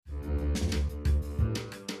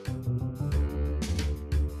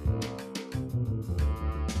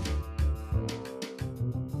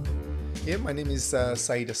Yeah, my name is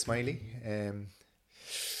Saeed Ismaili,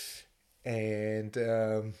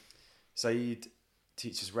 and Saeed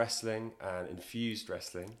teaches wrestling and infused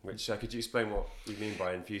wrestling, which could you explain what you mean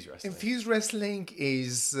by infused wrestling? infused wrestling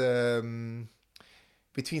is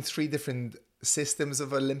between three different systems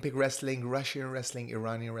of Olympic wrestling: Russian wrestling,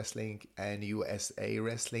 Iranian wrestling, and USA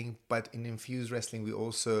wrestling. But in infused wrestling, we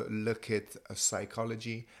also look at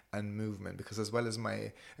psychology and movement, because as well as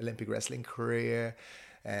my Olympic wrestling career,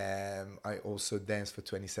 I also danced for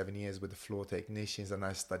 27 years with the floor technicians, and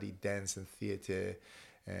I studied dance and theater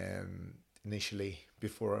initially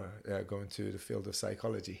before going to the field of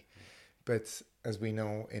psychology. But as we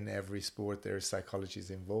know, in every sport, there is psychology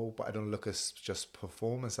involved. But I don't look at just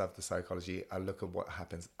performance of the psychology. I look at what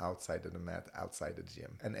happens outside of the mat, outside of the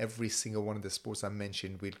gym. And every single one of the sports I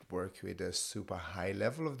mentioned, we work with a super high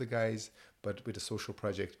level of the guys. But with the social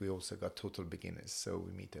project, we also got total beginners. So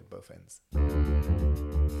we meet at both ends.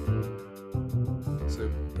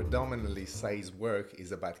 So predominantly, Sai's work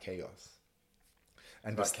is about chaos.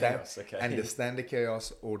 Chaos, okay. Understand the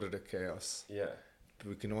chaos, order the chaos. Yeah.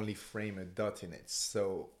 We can only frame a dot in it.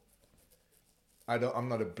 So I'm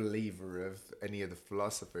not a believer of any of the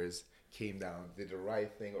philosophers came down, did the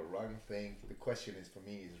right thing or wrong thing. The question is, for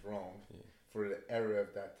me, is wrong. Yeah. For the era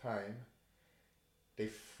of that time, they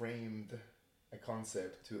framed a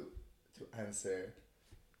concept to answer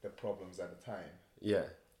the problems at the time. Yeah.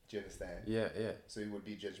 Do you understand? Yeah, yeah. So it would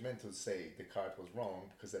be judgmental to say Descartes was wrong,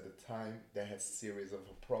 because at the time they had a series of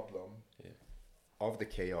a problem of the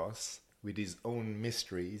chaos with his own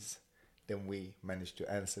mysteries. Then we managed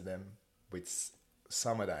to answer them with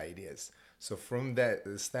some of the ideas. So from that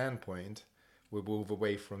standpoint, we move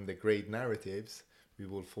away from the great narratives. We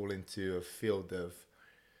will fall into a field of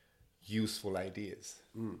useful ideas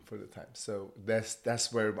for the time. So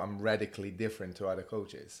that's where I'm radically different to other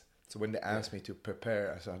coaches. So when they ask me to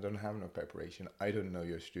prepare, I said, I don't have no preparation. I don't know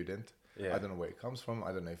your student. I don't know where he comes from.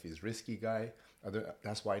 I don't know if he's a risky guy.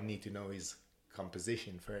 That's why I need to know his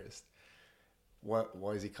composition first. What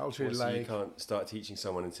is he culturally like? You can't start teaching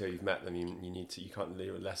someone until you've met them. You can't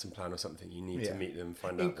leave a lesson plan or something. You need to meet them,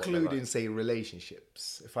 find out what they're like. Including, say,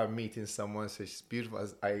 relationships. If I'm meeting someone, say she's beautiful,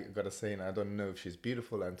 as I got to say, and I don't know if she's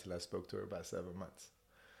beautiful until I spoke to her about 7 months.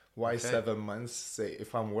 Why 7 months? Say,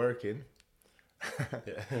 if I'm working,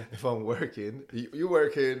 if I'm working, you're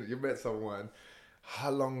working, you met someone, how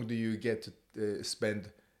long do you get to spend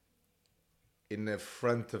in the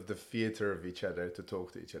front of the theater of each other to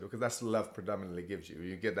talk to each other? Because that's love predominantly gives you.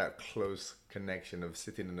 You get that close connection of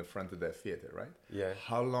sitting in the front of that theater, right? Yeah.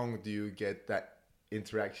 How long do you get that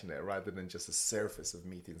interaction there, rather than just a surface of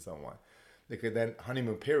meeting someone? Because then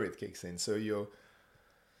honeymoon period kicks in, so your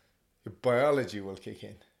biology will kick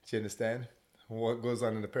in. Do you understand? What goes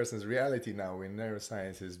on in a person's reality now in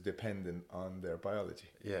neuroscience is dependent on their biology.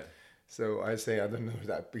 Yeah. So I say, I don't know if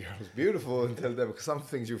that girl's beautiful until then, because some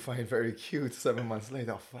things you find very cute 7 months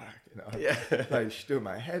later, oh, fuck, you know. Yeah. Like, she's doing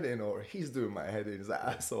my head in, or he's doing my head in. He's an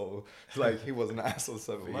asshole. It's like he was an asshole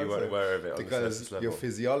 7 months ago. You weren't aware of it because on the your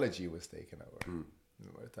physiology was taken over.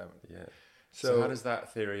 Yeah. So how does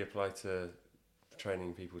that theory apply to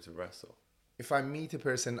training people to wrestle? If I meet a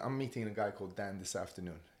person, I'm meeting a guy called Dan this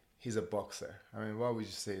afternoon. He's a boxer. I mean, why would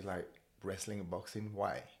you say, like, wrestling and boxing?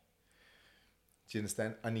 Why? Do you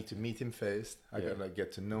understand? I need to meet him first. I gotta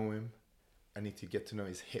get to know him. I need to get to know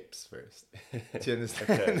his hips first. Do you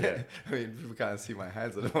understand? Okay, I mean, people can't see my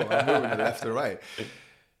hands. I don't know. I'm moving left or right.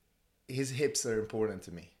 His hips are important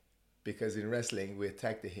to me, because in wrestling we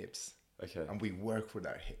attack the hips, and we work with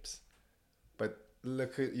our hips. But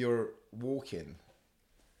look at your walking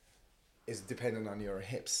is dependent on your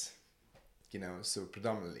hips. You know, so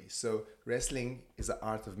predominantly. So wrestling is an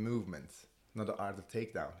art of movement, not an art of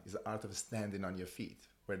takedown. It's an art of standing on your feet,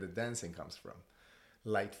 where the dancing comes from.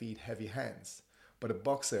 Light feet, heavy hands. But a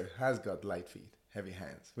boxer has got light feet, heavy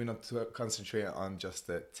hands. We're not concentrating on just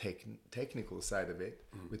the technical side of it.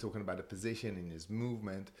 We're talking about the position in his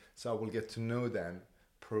movement. So I will get to know Dan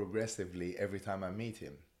progressively every time I meet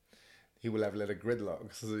him. He will have a little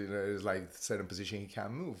gridlock. So, you know, there's like a certain position he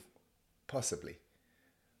can't move, possibly.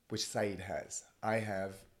 Which Saeed has. I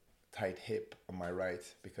have tight hip on my right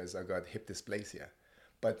because I got hip dysplasia.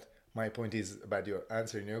 But my point is about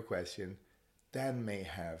answering your question, Dan may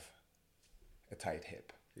have a tight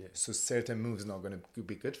hip. Yeah. So certain moves not going to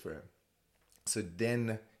be good for him. So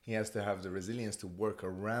then he has to have the resilience to work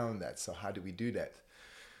around that. So how do we do that?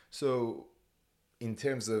 So in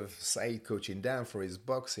terms of Saeed coaching Dan for his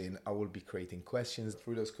boxing, I will be creating questions.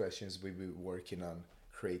 Through those questions, we'll be working on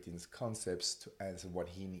creating concepts to answer what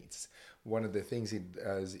he needs. One of the things he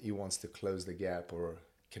does, he wants to close the gap or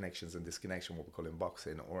connections and disconnection, what we call in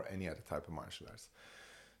boxing or any other type of martial arts.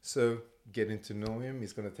 So getting to know him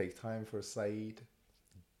is going to take time for Saeed.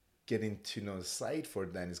 Getting to know Saeed for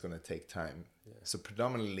Dan is going to take time. Yeah. So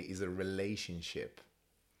predominantly is a relationship.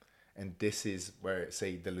 And this is where,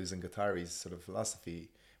 say, Deleuze and Guattari's sort of philosophy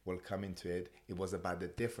will come into it. It was about the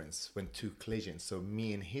difference when two collisions. So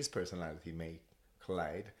me and his personality may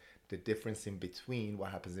collide. The difference in between,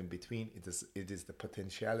 what happens in between, it is the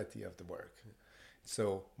potentiality of the work.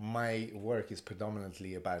 So my work is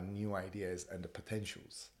predominantly about new ideas and the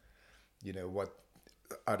potentials. You know, what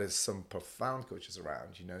are there some profound coaches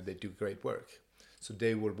around, you know, they do great work. So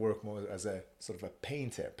they will work more as a sort of a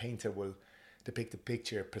painter. Painter will depict the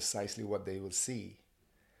picture precisely what they will see.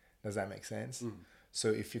 Does that make sense? Mm. So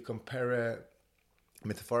if you compare,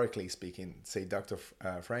 metaphorically speaking, say Dr.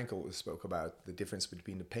 Frankl spoke about the difference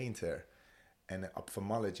between the painter and an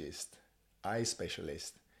ophthalmologist, eye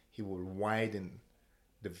specialist. He will widen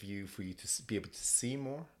the view for you to be able to see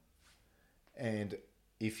more. And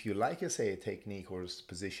if you like, say, a technique or a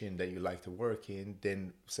position that you like to work in,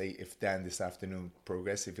 then say if Dan this afternoon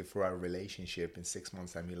progressively for our relationship in 6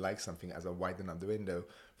 months time, he likes something as I widen up the window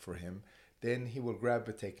for him, then he will grab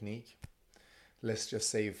a technique. Let's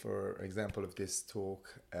just say, for example, of this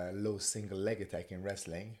talk, low single leg attack in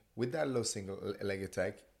wrestling. With that low single leg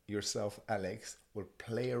attack, yourself, Alex, will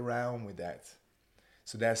play around with that.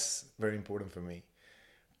 So that's very important for me.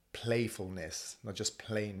 Playfulness, not just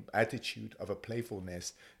plain attitude of a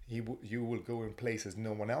playfulness. You will go in places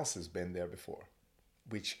no one else has been there before,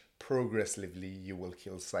 which progressively you will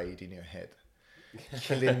kill Saeed in your head.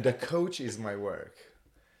 Killing the coach is my work.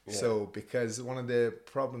 Yeah. So because one of the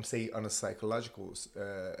problems, say, on a psychological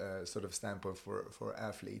sort of standpoint for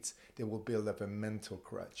athletes, they will build up a mental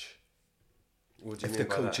crutch. If the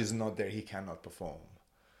coach is not there, he cannot perform.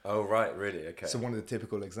 Oh, right, really? Okay. So one of the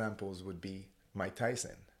typical examples would be Mike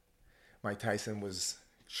Tyson. Mike Tyson was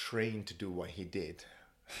trained to do what he did.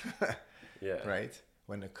 Yeah. Right?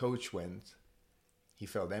 When the coach went, he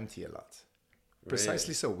felt empty a lot. Really?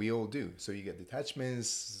 Precisely so. We all do. So you get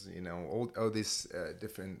detachments, you know, all this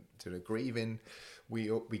different to the grieving. We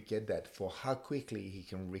get that. For how quickly he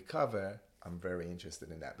can recover, I'm very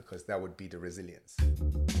interested in that, because that would be the resilience.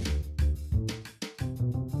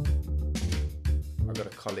 I've got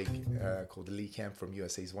a colleague called Lee Camp from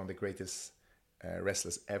USA. He's one of the greatest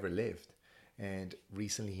wrestlers ever lived. And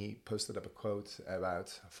recently he posted up a quote about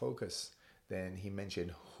focus. Then he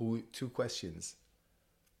mentioned two questions.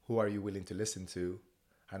 Who are you willing to listen to?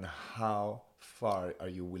 And how far are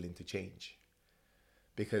you willing to change?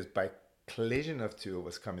 Because by collision of two of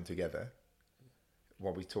us coming together,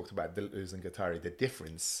 what we talked about, Deleuze and Guattari, the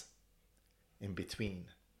difference in between,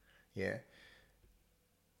 yeah?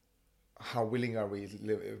 How willing are we?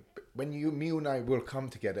 When me and I will come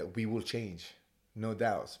together, we will change. No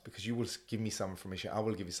doubt, because you will give me some information, I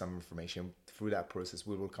will give you some information. Through that process,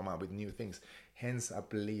 we will come up with new things. Hence, I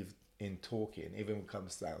believe in talking. Even when it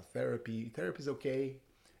comes to therapy is okay,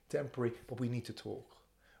 temporary, but we need to talk.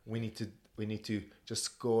 We need to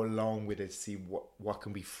just go along with it, see what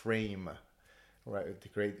can we frame, right, to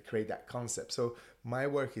create that concept. So my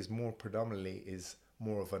work is more predominantly is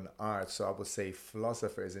more of an art. So I would say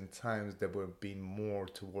philosophers in times that were being more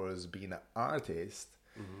towards being an artist.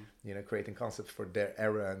 Mm-hmm. You know, creating concepts for their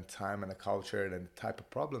era and time and a culture and the type of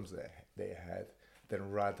problems they had,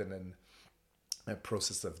 then rather than a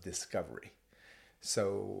process of discovery.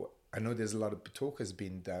 So I know there's a lot of talk has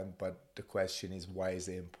been done, but the question is, why is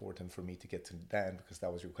it important for me to get to Dan? Because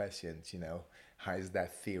that was your question, you know, how is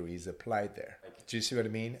that theory is applied there? Do you see what I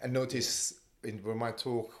mean? And notice in my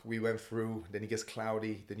talk we went through, then it gets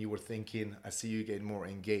cloudy, then you were thinking, I see you getting more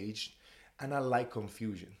engaged, and I like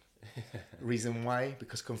confusion. Reason why?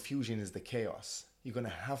 Because confusion is the chaos. You're going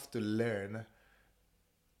to have to learn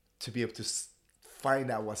to be able to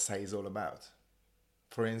find out what Saeed is all about.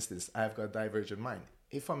 For instance, I've got divergent mind.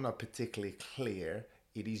 If I'm not particularly clear,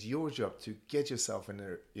 it is your job to get yourself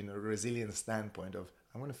in a resilient standpoint of,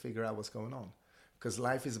 I want to figure out what's going on. Because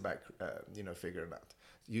life is about, figuring out.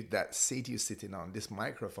 That seat you're sitting on, this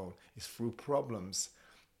microphone, is through problems.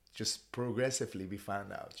 Just progressively we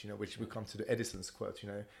found out, which we come to the Edison's quote,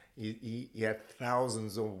 he had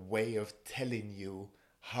thousands of ways of telling you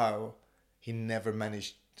how he never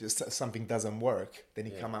managed, something doesn't work, then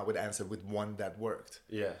he come out with an answer with one that worked.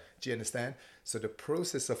 Yeah. Do you understand? So the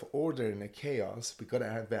process of order in the chaos, we got to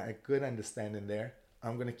have a good understanding there.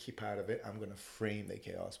 I'm going to keep out of it. I'm going to frame the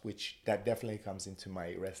chaos, which that definitely comes into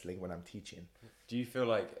my wrestling when I'm teaching. Do you feel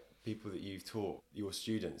like people that you've taught, your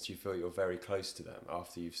students, you feel you're very close to them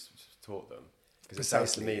after you've taught them? Because it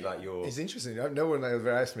sounds to me like you're... It's interesting. No one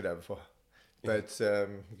ever asked me that before. But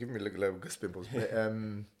give me a little goose pimples. But,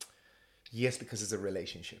 yes, because it's a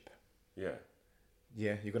relationship. Yeah.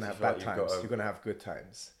 Yeah, you're gonna have bad times. You're gonna have good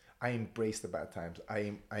times. I embrace the bad times.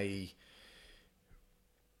 I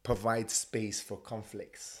provide space for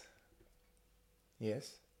conflicts.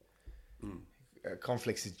 Yes.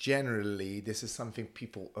 Conflicts generally, this is something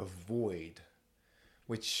people avoid,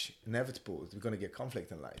 which inevitable. We're gonna get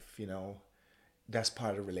conflict in life. You know, that's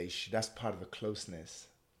part of the relationship. That's part of the closeness.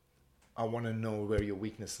 I want to know where your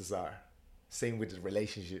weaknesses are. Same with the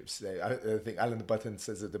relationships. I think Alan Button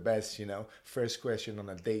says it the best, you know. First question on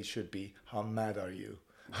a date should be, how mad are you?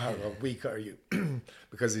 How weak are you?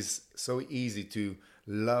 Because it's so easy to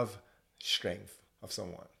love strength of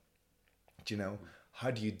someone. You know,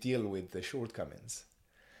 how do you deal with the shortcomings?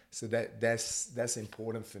 So that's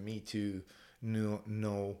important for me to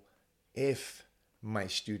know if my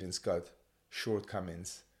students got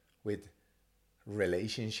shortcomings with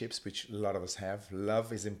relationships, which a lot of us have.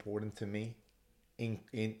 Love is important to me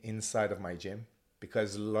inside of my gym,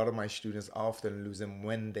 because a lot of my students often lose them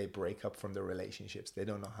when they break up from the relationships. They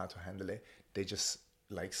don't know how to handle it. They just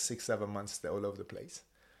like 6-7 months, they're all over the place.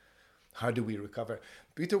 How do we recover?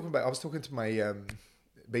 I was talking to my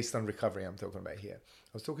based on recovery, I'm talking about here.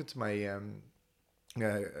 I was talking to my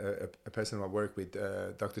a person I work with,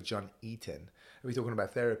 Dr. John Eaton. We're talking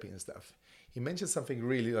about therapy and stuff. He mentioned something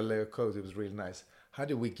really, a little quote, it was really nice. How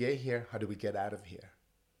do we get here? How do we get out of here?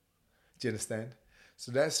 Do you understand?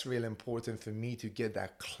 So that's really important for me to get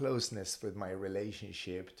that closeness with my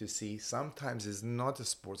relationship, to see sometimes it's not a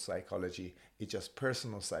sports psychology, it's just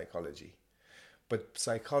personal psychology. But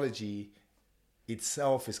psychology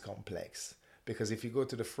itself is complex, because if you go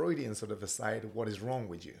to the Freudian sort of a side, what is wrong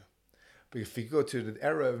with you? But if you go to the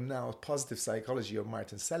era of now positive psychology of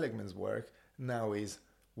Martin Seligman's work, now is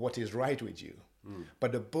what is right with you.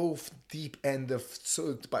 But the both deep end of,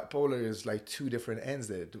 so bipolar is like two different ends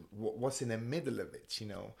there. What's in the middle of it, you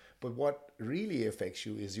know? But what really affects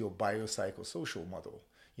you is your biopsychosocial model.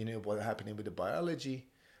 You know, what's happening with the biology,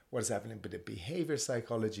 what's happening with the behavior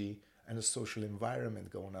psychology, and the social environment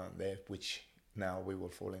going on there, which now we will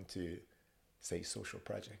fall into, say, social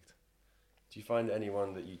project. Do you find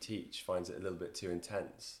anyone that you teach finds it a little bit too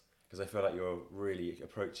intense? Because I feel like you're really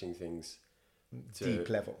approaching things deep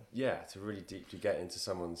level. Yeah, to really deeply get into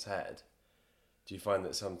someone's head. Do you find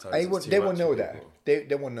that sometimes they won't know that.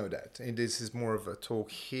 They won't know that. And this is more of a talk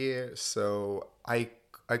here. So I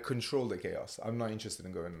control the chaos. I'm not interested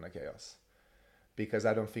in going in the chaos, because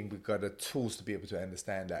I don't think we've got the tools to be able to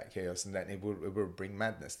understand that chaos, and that it will bring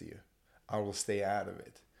madness to you. I will stay out of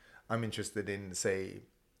it. I'm interested in, say,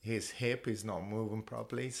 his hip is not moving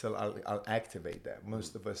properly, so I'll activate that.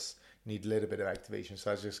 Most of us need a little bit of activation,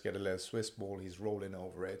 so I just get a little Swiss ball, he's rolling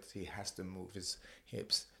over it, he has to move his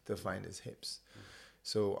hips to find his hips.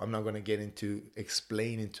 So I'm not going to get into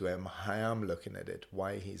explaining to him how I'm looking at it,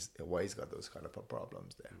 why he's got those kind of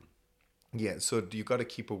problems there. Yeah, so you got to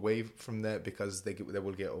keep away from that, because they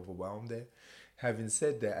will get overwhelmed there. Having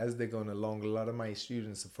said that, as they're going along, a lot of my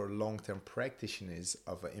students, for long-term practitioners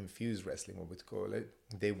of infused wrestling, what we call it,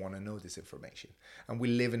 they want to know this information. And we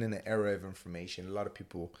live in an era of information. A lot of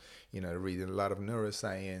people, you know, reading a lot of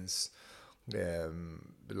neuroscience, a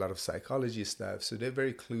lot of psychology stuff. So they're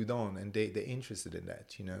very clued on, and they're interested in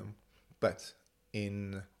that, you know. But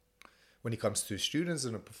when it comes to students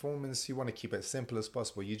and a performance, you want to keep it as simple as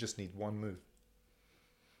possible. You just need one move.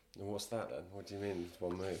 And what's that then? What do you mean,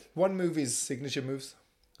 one move? One move is signature moves.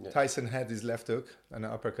 Yeah. Tyson had his left hook and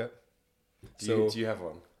an uppercut. Do you have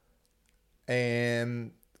one?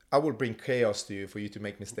 And I will bring chaos to you for you to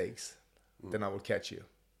make mistakes. Then I will catch you.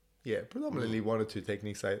 Yeah, predominantly 1 or 2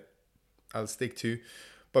 techniques I'll stick to.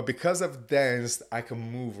 But because I've danced, I can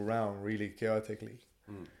move around really chaotically.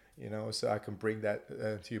 You know, so I can bring that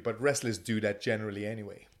to you. But wrestlers do that generally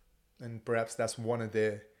anyway. And perhaps that's one of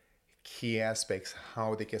the key aspects,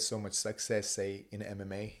 how they get so much success, say, in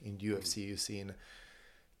MMA, in UFC. You see in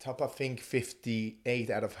top, I think, 58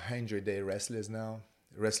 out of 100 they're wrestlers now.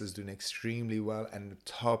 Wrestlers doing extremely well. And the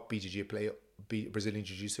top BJJ player, Brazilian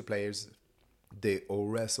Jiu-Jitsu players, they all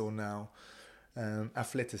wrestle now.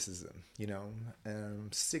 Athleticism, you know,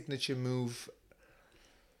 signature move.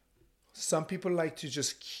 Some people like to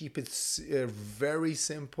just keep it very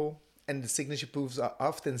simple, and the signature moves are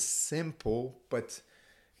often simple, but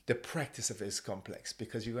the practice of it is complex,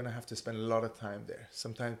 because you're going to have to spend a lot of time there.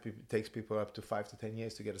 Sometimes it takes people up to 5 to 10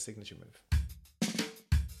 years to get a signature move.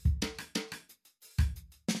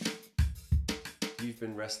 You've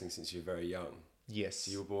been wrestling since you were very young. Yes.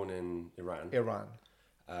 So you were born in Iran.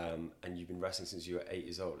 And you've been wrestling since you were 8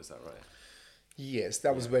 years old, is that right? Yes,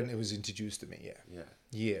 that was when it was introduced to me, Yeah.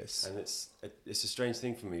 Yes. And it's a strange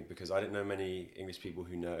thing for me, because I don't know many English people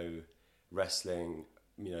who know wrestling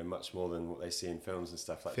much more than what they see in films and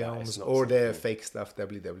stuff like films, that. It's not or the fake stuff,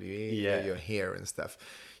 WWE, your hair and stuff.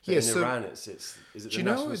 But in Iran, is it the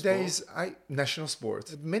national sport? National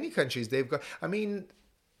sport. Many countries, they've got, I mean,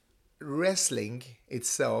 wrestling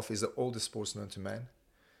itself is the oldest sport known to man,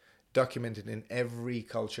 documented in every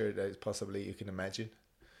culture that possibly you can imagine.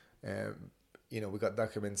 We got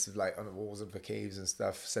documents like on the walls of the caves and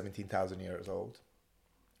stuff, 17,000 years old.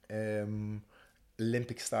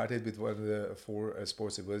 Olympics started with one of the four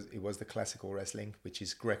sports. It was the classical wrestling, which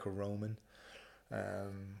is Greco-Roman,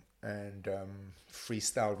 and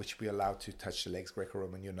freestyle, which we allowed to touch the legs.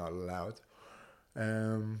 Greco-Roman, you're not allowed.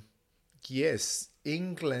 Yes,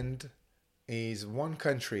 England is one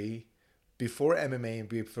country before MMA and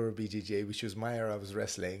before BJJ, which was my era of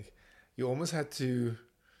wrestling. You almost had to.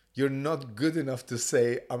 You're not good enough to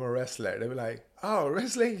say I'm a wrestler. They were like, "Oh,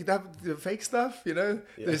 wrestling, the fake stuff," Yeah.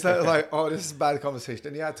 It's like, "Oh, this is bad conversation."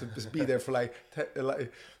 And you had to just be there for like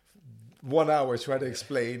 1 hour trying to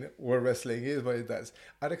explain what wrestling is, what it does.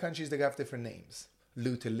 Other countries, they have different names.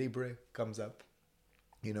 Lucha Libre comes up,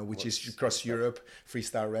 which is across Europe,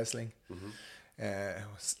 freestyle wrestling. Mm-hmm.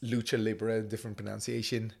 Lucha Libre, different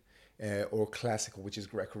pronunciation, or classical, which is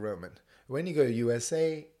Greco-Roman. When you go to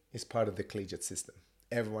USA, it's part of the collegiate system.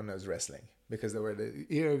 Everyone knows wrestling because there were the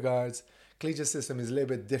ear guards. Collegiate system is a little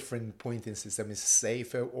bit different. Pointing system is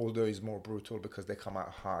safer, although it's more brutal because they come out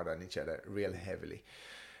hard on each other real heavily.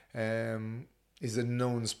 Is a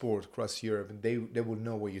known sport across Europe, and they will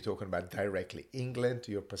know what you're talking about directly. England,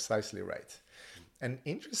 you're precisely right. And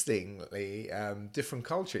interestingly, different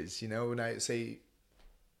cultures, when I say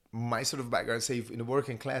my sort of background, say in the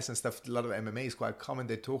working class and stuff, a lot of MMA is quite common.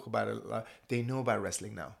 They talk about it a lot. They know about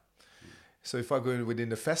wrestling now. So if I go within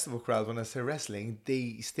the festival crowd, when I say wrestling,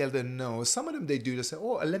 they still don't know. Some of them, they do. They say,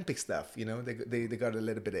 "Oh, Olympic stuff." They got a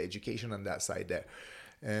little bit of education on that side there.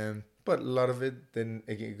 But a lot of it, then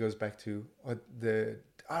again, it goes back to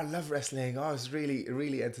I love wrestling. Oh, it's really,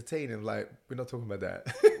 really entertaining. Like, we're not talking about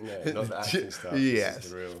that. Yeah, not the acting stuff. Yes. This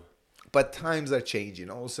is the real. But times are changing.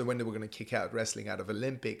 Also, when they were going to kick out wrestling out of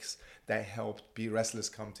Olympics, that helped wrestlers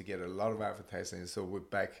come together. A lot of advertising. So we're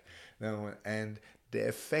back now. And the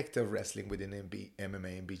effect of wrestling within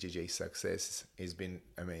MMA and BJJ success has been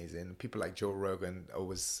amazing. People like Joe Rogan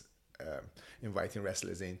always inviting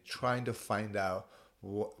wrestlers in, trying to find out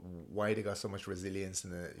why they got so much resilience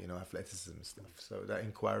and athleticism and stuff. So that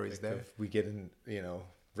inquiry is there. We getting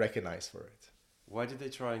recognized for it. Why did they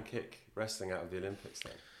try and kick wrestling out of the Olympics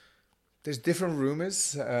then? There's different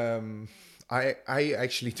rumors. I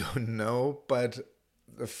actually don't know, but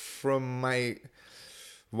from my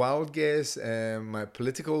wild guess, my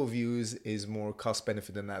political views is more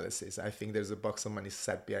cost-benefit analysis. I think there's a box of money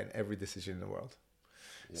set behind every decision in the world.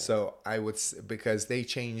 Yeah. So I would, because they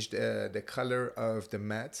changed the color of the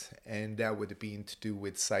mat, and that would have been to do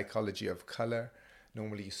with psychology of color.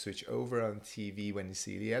 Normally you switch over on TV when you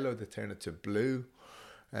see yellow, they turn it to blue.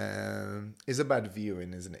 It's about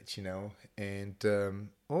viewing, isn't it? And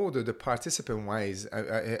although the participant wise,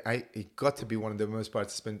 it got to be one of the most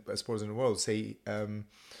participant sports in the world. Say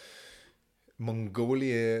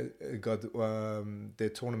Mongolia got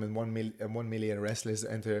the tournament 1 million wrestlers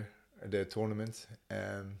enter the tournament.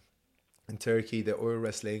 In Turkey, the oil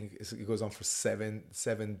wrestling it goes on for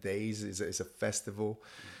seven days. It's a festival.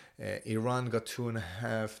 Iran got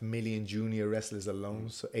 2.5 million junior wrestlers alone,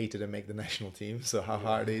 so 8 of them make the national team. So how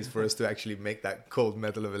hard it is for us to actually make that gold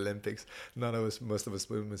medal of Olympics. Most of us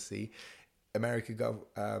will see. America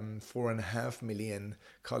got 4.5 million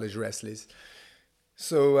college wrestlers.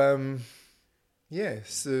 So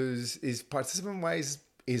so is participant wise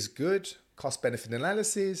is good. Cost benefit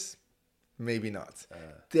analysis, maybe not.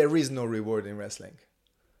 There is no reward in wrestling.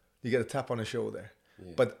 You get a tap on the shoulder,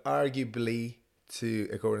 but arguably,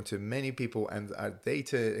 according to many people and our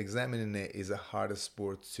data examining it, is a harder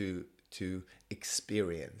sport to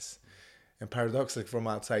experience. And paradoxically, from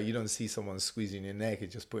outside, you don't see someone squeezing your neck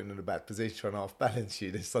and just putting you in a bad position, trying to off-balance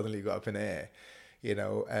you. They suddenly go up in the air,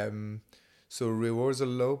 So rewards are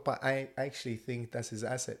low, but I actually think that's his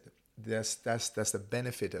asset. That's the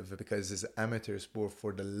benefit of it, because it's amateur sport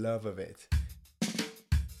for the love of it.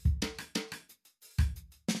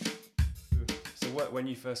 When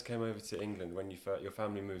you first came over to England, when your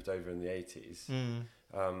family moved over in the 80s,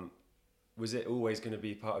 was it always going to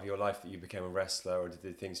be part of your life that you became a wrestler, or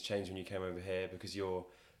did things change when you came over here? Because you're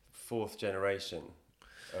fourth generation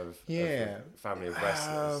of a family of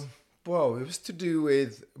wrestlers. Well, it was to do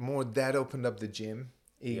with more dad opened up the gym.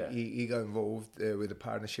 He got involved with a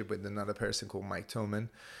partnership with another person called Mike Toman,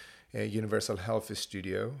 Universal Health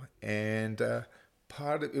Studio, and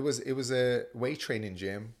it was a weight training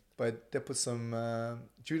gym. But they put some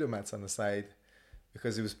judo mats on the side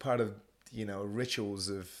because it was part of, rituals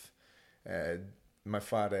of my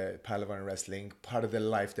father, Palavan wrestling, part of their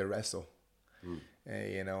life, they wrestle.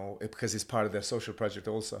 Because it's part of their social project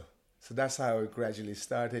also. So that's how it gradually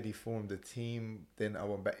started. He formed a team. Then I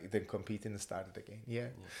went back, then competing and started again. Yeah.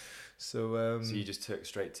 So you just took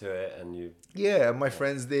straight to it, and you. Yeah, my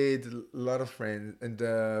friends did, a lot of friends, and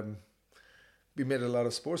we met a lot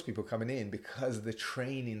of sports people coming in because of the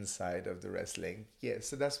training side of the wrestling. Yeah.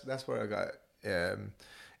 So that's where I got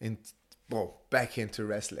back into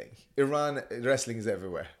wrestling. Iran, wrestling is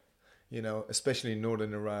everywhere. Especially in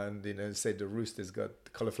northern Iran, say the roosters got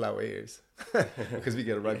cauliflower ears because we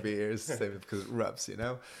get rugby ears, same because it rubs,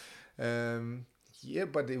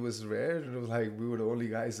 but it was rare. It was like we were the only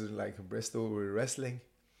guys in Bristol who were wrestling,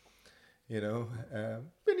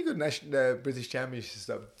 Really good national British Championship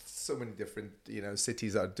stuff. So many different,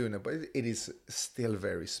 cities are doing it, but it is still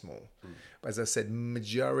very small. But as I said,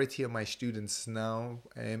 majority of my students now,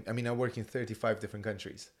 I work in 35 different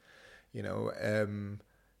countries,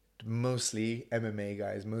 mostly MMA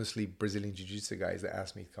guys, mostly Brazilian Jiu-Jitsu guys that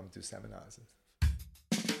ask me to come to seminars.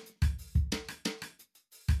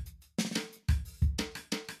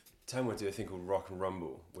 Time went to a thing called Rock and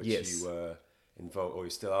Rumble, which yes. you were involved, or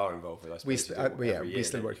you still are involved with, I suppose. We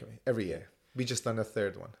still work every year. We just done a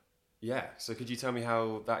third one. Yeah, so could you tell me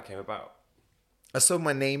how that came about? I saw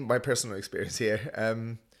my name, my personal experience here.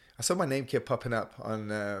 I saw my name kept popping up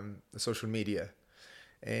on social media.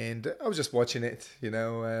 And I was just watching it,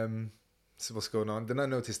 see what's going on. Then I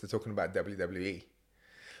noticed they're talking about WWE.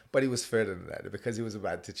 But it was further than that because it was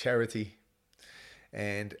about the charity.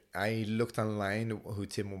 And I looked online who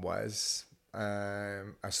Tim was.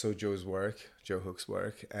 I saw Joe Hook's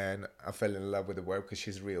work, and I fell in love with the work because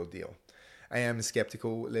she's real deal. I am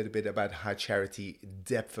skeptical a little bit about how charity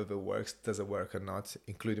depth of it works, does it work or not,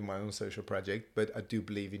 including my own social project. But I do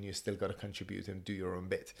believe in you still got to contribute and do your own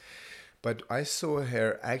bit. But I saw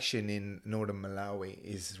her action in northern Malawi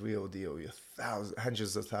is real deal.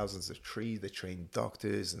 Hundreds of thousands of trees. They train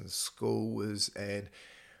doctors and schools, and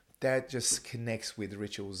that just connects with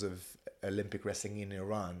rituals of Olympic wrestling in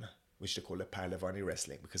Iran, which they call it Pahlavi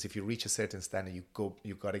wrestling. Because if you reach a certain standard, you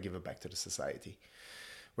got to give it back to the society,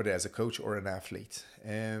 whether as a coach or an athlete.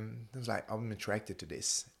 And I was like, I'm attracted to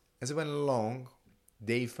this. As it went along,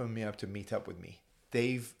 Dave phoned me up to meet up with me.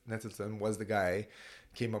 Dave Nettleton was the guy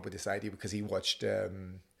came up with this idea because he watched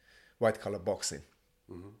white collar boxing,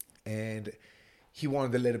 and he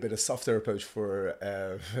wanted a little bit of softer approach for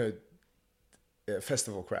a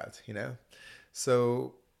festival crowd,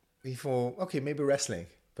 So he thought, okay, maybe wrestling,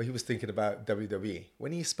 but he was thinking about WWE.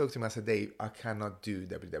 When he spoke to him, I said, Dave, I cannot do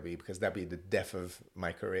WWE because that'd be the death of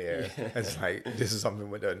my career. Yeah. It's like, this is something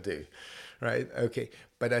we don't do, right? Okay,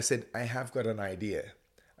 but I said, I have got an idea.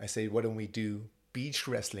 I said, why don't we do beach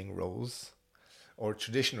wrestling roles or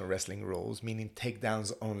traditional wrestling roles, meaning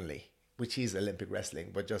takedowns only, which is Olympic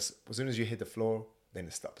wrestling, but just as soon as you hit the floor, then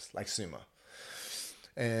it stops, like sumo.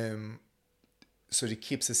 So it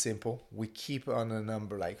keeps it simple. We keep on a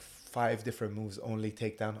number like 5 different moves only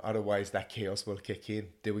takedown. Otherwise, that chaos will kick in.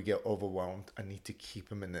 They will get overwhelmed. I need to keep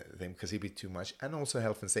them in the thing because it'd be too much, and also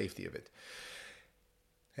health and safety of it.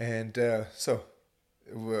 And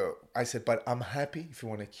I said, but I'm happy if you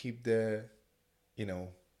want to keep the,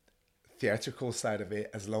 theatrical side of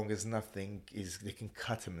it, as long as nothing is, they can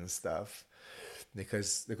cut them and stuff,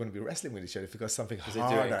 because they're going to be wrestling with each other. If you got something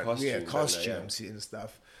hard, costumes and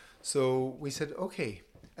stuff. So we said, okay.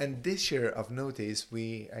 And this year I've noticed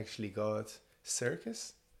we actually got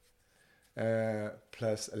circus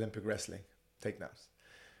plus Olympic wrestling takedowns.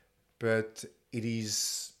 But it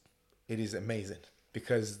is amazing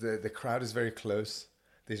because the crowd is very close.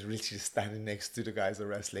 They're literally standing next to the guys that are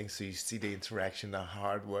wrestling, so you see the interaction, the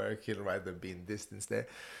hard work, rather than being distance there.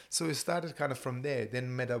 So it started kind of from there.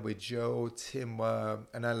 Then met up with Joe, Tim,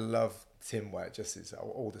 and I love Tim White, just his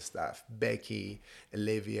all the staff, Becky,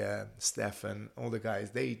 Olivia, Stefan, all the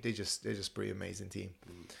guys. They're just pretty amazing team.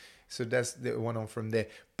 So that's the one on from there.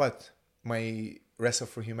 But my Wrestle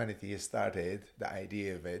for Humanity started, the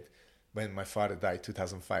idea of it, when my father died,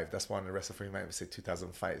 2005. That's when the Wrestle for Humanity was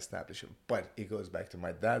 2005 establishment. But it goes back to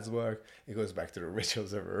my dad's work. It goes back to the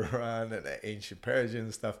rituals of Iran and the ancient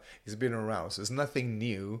Persian stuff. It's been around, so it's nothing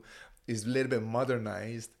new. It's a little bit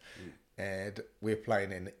modernized. And we're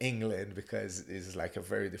applying in England because it's like a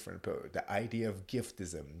very different approach. The idea of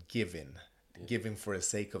giftism, giving for the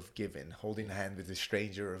sake of giving, holding a hand with a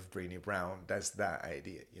stranger of Brené Brown. That's that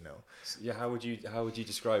idea, Yeah, how would you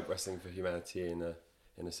describe Wrestling for Humanity in a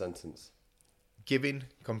sentence? Giving,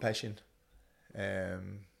 compassion.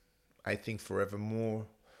 I think forevermore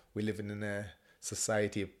we're living in a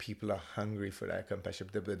society of people are hungry for that compassion,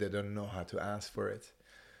 but they don't know how to ask for it.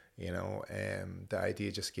 You know, the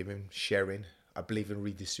idea just giving, sharing. I believe in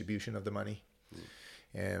redistribution of the money.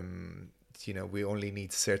 You know, we only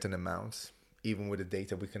need certain amounts. Even with the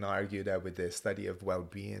data, we can argue that with the study of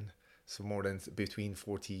well-being, so more than between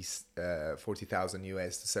 40,000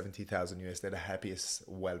 US to 70,000 US, they're the happiest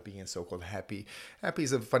well-being, so-called happy. Happy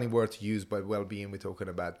is a funny word to use, but well-being, we're talking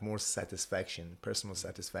about more satisfaction, personal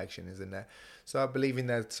satisfaction is in that. So I believe in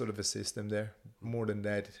that sort of a system there. More than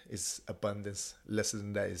that is abundance. Less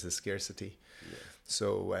than that is a scarcity. Yeah.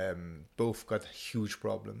 So both got huge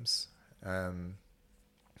problems.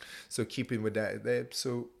 So keeping with that,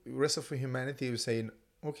 so Wrestle for Humanity was saying,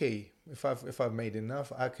 okay, if I've made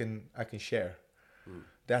enough, I can share.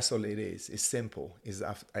 That's all it is. It's simple. It's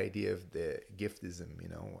the idea of the giftism, you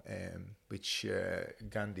know, which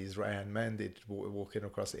Gandhi's right-hand man did, walking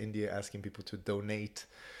across India, asking people to donate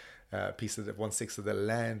a piece of 1/6 of the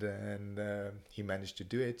land, and he managed to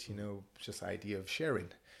do it. You know, just the idea of sharing.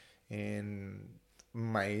 And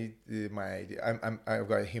my idea, I've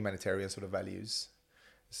got humanitarian sort of values.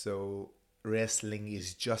 So wrestling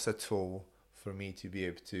is just a tool for me to be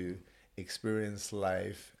able to experience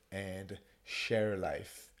life and share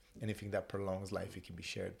life. Anything that prolongs life, it can be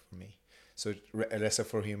shared for me. So Wrestle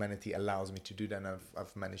for Humanity allows me to do that, and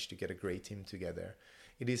I've managed to get a great team together.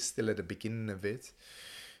 It is still at the beginning of it.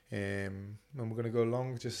 And we're going to go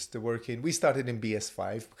along just working. We started in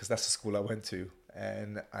BS5 because that's the school I went to.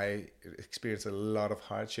 And I experienced a lot of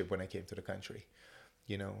hardship when I came to the country,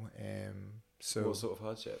 you know. So what sort of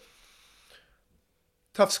hardship?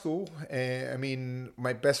 Tough school. I mean,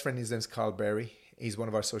 my best friend, his name's Carl Berry. He's one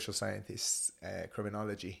of our social scientists,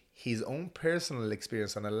 criminology. His own personal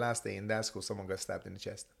experience on the last day in that school, someone got stabbed in the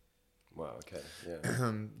chest. Wow, okay,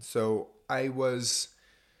 yeah. So I was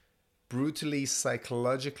brutally,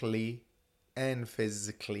 psychologically, and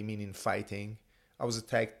physically, meaning fighting. I was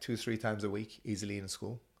attacked 2-3 times a week, easily in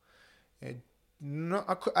school.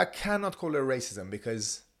 I cannot call it racism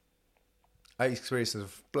because I experienced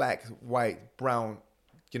black, white, brown,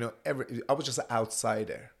 you know, I was just an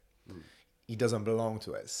outsider. He doesn't belong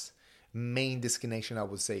to us. Main disconnection, I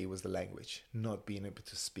would say, was the language, not being able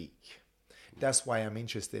to speak. That's why I'm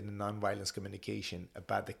interested in nonviolence communication,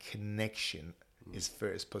 about the connection is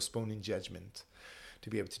first, postponing judgment, to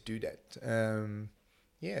be able to do that.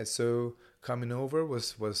 Yeah, so coming over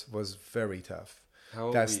was very tough. How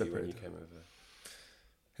old were you when you came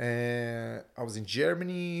over? I was in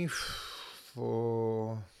Germany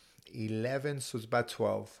for 11, so it's about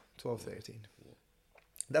 12, 13. Yeah.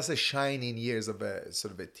 That's the shining years of a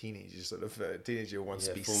sort of a teenager who wants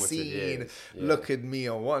to be seen. Yeah. Look at me,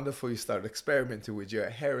 I'm wonderful. You start experimenting with your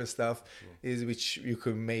hair and stuff, is which you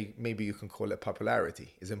can maybe you can call it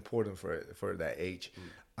popularity. It's important for that age.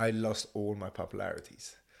 I lost all my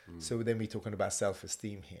popularities. So then we're talking about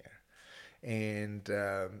self-esteem here. And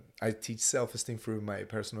I teach self-esteem through my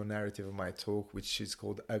personal narrative of my talk, which is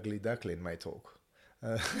called Ugly Duckling, my talk.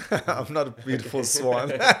 I'm not a beautiful swan,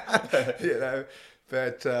 you know.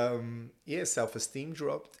 But yeah, self-esteem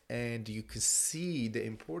dropped, and you can see the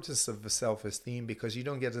importance of the self-esteem because you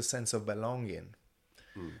don't get a sense of belonging.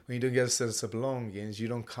 When you don't get a sense of belonging, you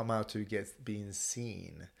don't come out to get being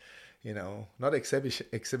seen. You know, not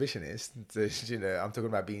exhibitionist. You know, I'm talking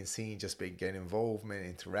about being seen, just getting involvement,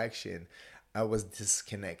 interaction. I was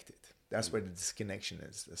disconnected. That's where the disconnection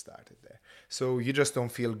is started there. So you just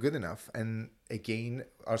don't feel good enough. And again,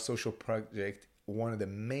 our social project, one of the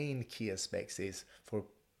main key aspects is for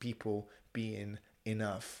people being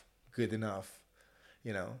enough, good enough,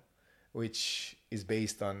 you know, which is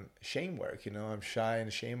based on shame work. You know, I'm shy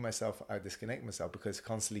and shame myself. I disconnect myself because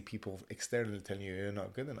constantly people externally telling you you're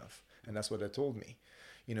not good enough. And that's what they told me.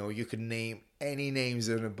 You know, you could name any names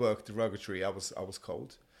in a book, derogatory. I was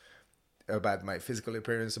cold about my physical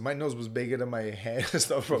appearance. My nose was bigger than my head and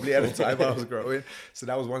stuff probably at the time I was growing. So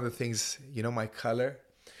that was one of the things, you know, my color.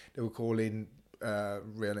 They were calling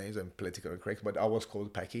real names and politically correct, but I was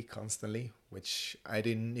called Paki constantly, which I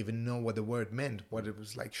didn't even know what the word meant, what it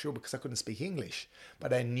was like, sure, because I couldn't speak English.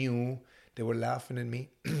 But I knew they were laughing at me,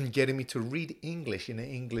 getting me to read English in an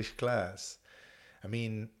English class. I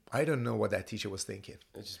mean, I don't know what that teacher was thinking.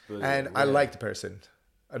 And I like the person.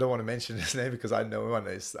 I don't want to mention his name because I know one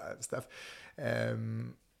of his stuff.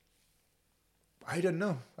 I don't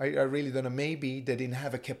know. I really don't know. Maybe they didn't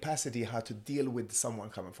have a capacity how to deal with someone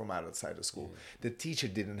coming from outside of school. The teacher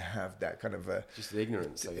didn't have that kind of a... Just the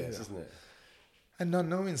ignorance, I guess, isn't it? And not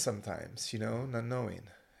knowing sometimes, you know, not knowing.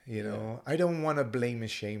 You know, I don't want to blame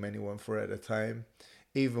and shame anyone for it at the time.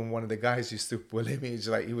 Even one of the guys used to bully me. It's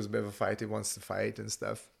like he was a bit of a fighter, he wants to fight and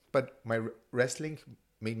stuff. But my wrestling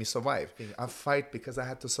made me survive. I fight because I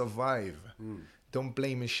had to survive. Don't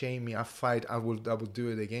blame and shame me. I fight. I will do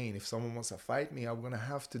it again. If someone wants to fight me, I'm going to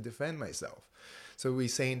have to defend myself. So we're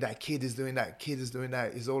saying that kid is doing that, kid is doing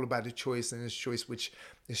that. It's all about the choice, and it's choice which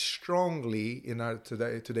is strongly in our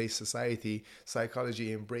today's society,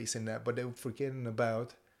 psychology embracing that, but they're forgetting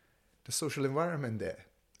about the social environment there.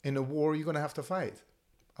 In a war, you're going to have to fight.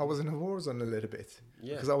 I was in a war zone a little bit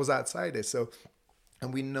because I was outside it. So,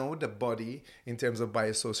 and we know the body, in terms of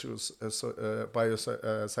psychosocial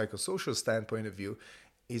standpoint of view,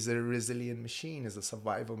 is a resilient machine, is a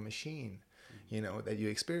survival machine, that you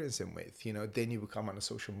experience him with. Then you become on a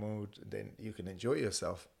social mode, then you can enjoy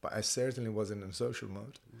yourself. But I certainly wasn't in social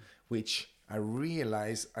mode, which I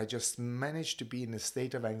realized I just managed to be in a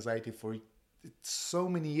state of anxiety for so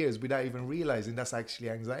many years without even realizing that's actually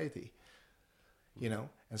anxiety.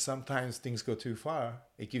 And sometimes things go too far.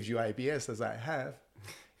 It gives you IBS, as I have.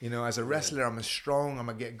 As a wrestler, I'm strong, I'm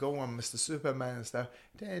going to get going, I'm Mr. Superman and stuff.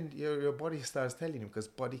 Then your body starts telling you, because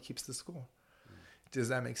body keeps the score. Does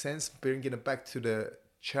that make sense? Bringing it back to the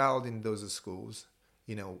child in those schools,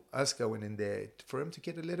 us going in there, for him to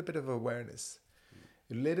get a little bit of awareness,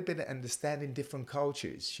 a little bit of understanding different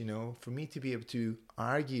cultures, for me to be able to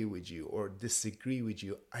argue with you or disagree with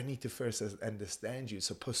you, I need to first understand you.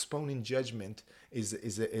 So postponing judgment is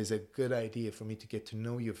a good idea for me to get to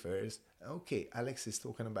know you first. Okay, Alex is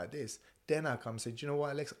talking about this. Then I'll come and say, do you know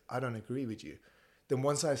what, Alex? I don't agree with you. Then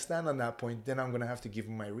once I stand on that point, then I'm going to have to give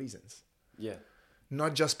him my reasons. Yeah.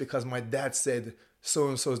 Not just because my dad said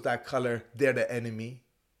so-and-so's that color, they're the enemy,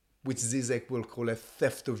 which Zizek will call a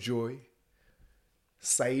theft of joy.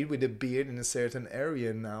 Saeed with a beard in a certain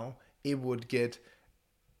area now, it would get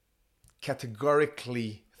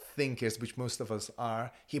categorically thinkers, which most of us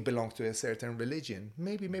are. He belongs to a certain religion.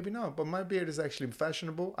 Maybe not. But my beard is actually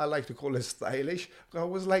fashionable. I like to call it stylish. I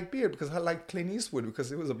always like beard because I like Clint Eastwood because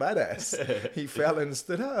he was a badass. He fell and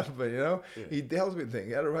stood up, but he dealt with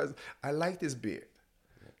things. Otherwise, I like this beard.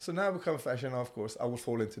 So now I become fashion, of course. I will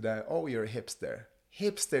fall into that. Oh, you're a hipster.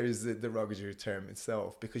 Hipster is the derogatory term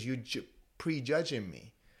itself because you prejudging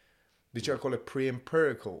me, which I call it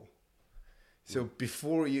pre-empirical. So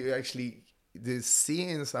before you actually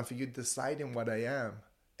seeing something, you're deciding what I am.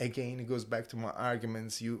 Again, it goes back to my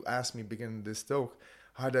arguments. You asked me beginning this talk,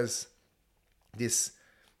 how does this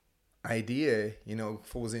idea,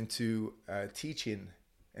 falls into teaching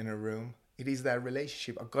in a room? It is that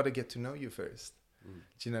relationship. I've got to get to know you first.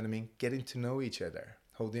 Do you know what I mean? Getting to know each other.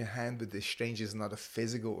 Holding a hand with the stranger is not a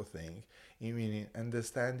physical thing. You mean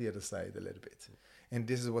understand the other side a little bit. And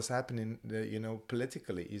this is what's happening,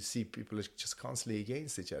 politically. You see people are just constantly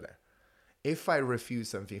against each other. If I refuse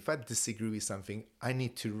something, if I disagree with something, I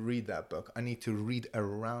need to read that book. I need to read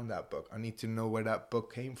around that book. I need to know where that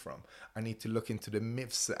book came from. I need to look into the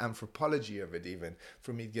myths, the anthropology of it even,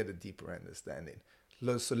 for me to get a deeper understanding.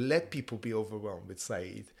 So let people be overwhelmed with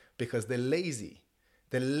Saeed because they're lazy.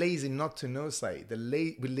 They're lazy not to know Saeed.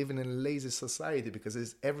 We live in a lazy society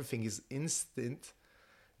because everything is instant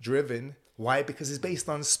driven. Why? Because it's based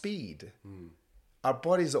on speed. Our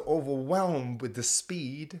bodies are overwhelmed with the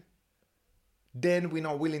speed. Then we're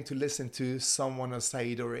not willing to listen to someone or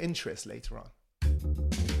Saeed or interest later on.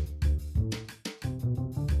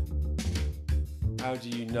 How do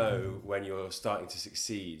you know when you're starting to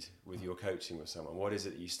succeed with your coaching with someone? What is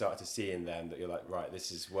it that you start to see in them that you're like, right,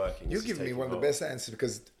 this is working? You give me one of the best answers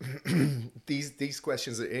because these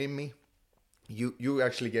questions are in me. You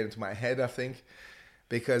actually get into my head, I think,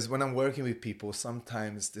 because when I'm working with people,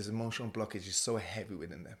 sometimes this emotional blockage is so heavy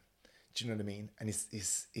within them. Do you know what I mean? And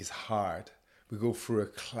it's hard. We go through a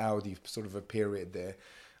cloudy sort of a period there.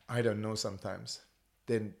 I don't know sometimes.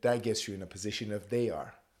 Then that gets you in a position of they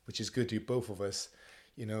are, which is good to both of us,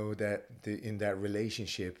 that in that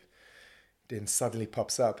relationship, then suddenly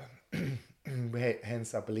pops up.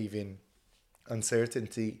 Hence, I believe in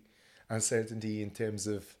uncertainty in terms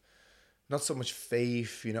of not so much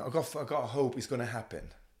faith. I got hope it's going to happen.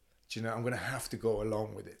 I'm going to have to go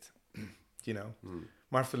along with it.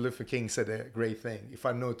 Martin Luther King said a great thing. If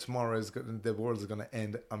I know tomorrow the world is going to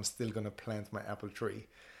end, I'm still going to plant my apple tree.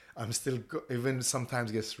 I'm still, even sometimes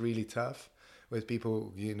it gets really tough with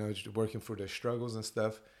people, working through their struggles and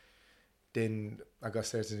stuff, then I got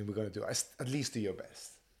certainty we're going to do. At least do your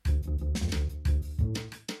best.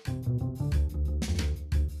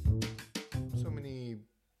 So many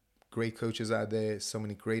great coaches out there, so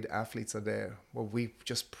many great athletes are there. Well, we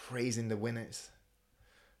just praising the winners.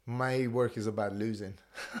 My work is about losing,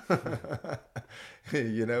 because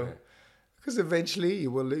eventually you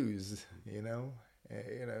will lose,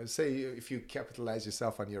 say if you capitalize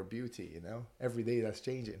yourself on your beauty, every day that's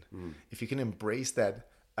changing. If you can embrace that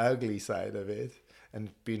ugly side of it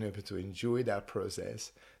and being able to enjoy that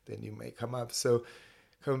process, then you may come up. So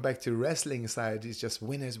coming back to wrestling side, it's just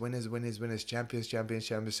winners, champions.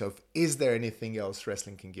 So is there anything else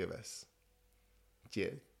wrestling can give us?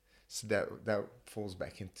 Yeah. So that falls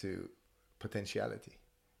back into potentiality.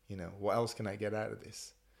 What else can I get out of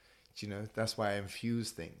this? That's why I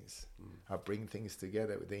infuse things. I bring things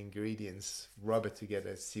together with the ingredients, rub it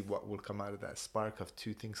together, see what will come out of that spark of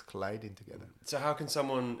two things colliding together. So how can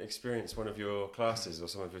someone experience one of your classes or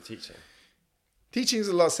some of your teaching? Teaching is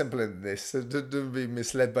a lot simpler than this. So don't be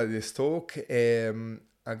misled by this talk.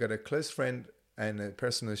 I got a close friend and a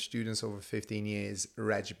personal student over 15 years,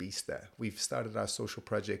 Raj Bista. We've started our social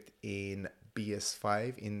project in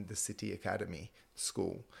BS5 in the City Academy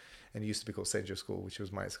School. And it used to be called Central School, which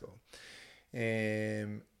was my school.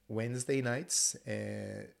 Wednesday nights,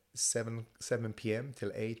 7 p.m.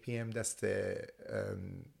 till 8 p.m. That's the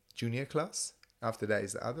junior class. After that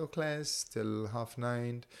is the adult class till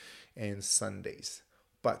 9:30, and Sundays.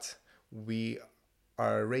 But we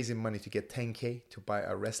are raising money to get 10K to buy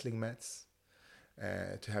our wrestling mats,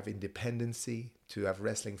 to have independency, to have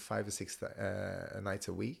wrestling 5 or 6 nights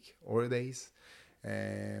a week or days.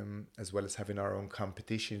 As well as having our own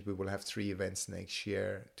competitions. We will have 3 events next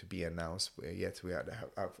year to be announced.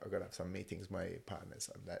 I've got to have some meetings with my partners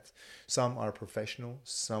on that. Some are professional,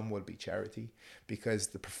 some will be charity, because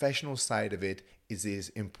the professional side of it is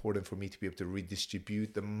important for me to be able to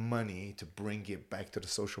redistribute the money to bring it back to the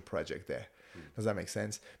social project there. Does that make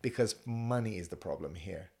sense? Because money is the problem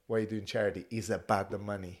here. What you're doing charity is about the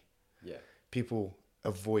money. Yeah. People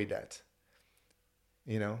avoid that.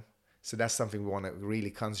 So that's something we want to really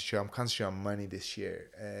concentrate on. Concentrate on money this year.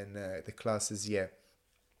 And the classes,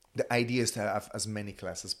 the idea is to have as many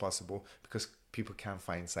classes as possible, because people can't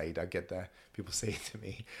find Saeed. I get that. People say it to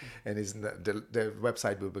me. And the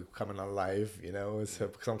website will be coming on live, so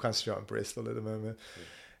because I'm concentrating on Bristol at the moment.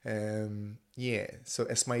 So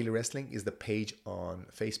Esmaili Wrestling is the page on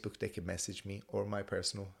Facebook. They can message me, or my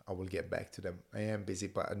personal. I will get back to them. I am busy,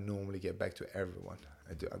 but I normally get back to everyone.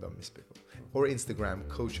 I don't miss people. Or Instagram,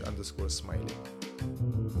 coach_Smiley.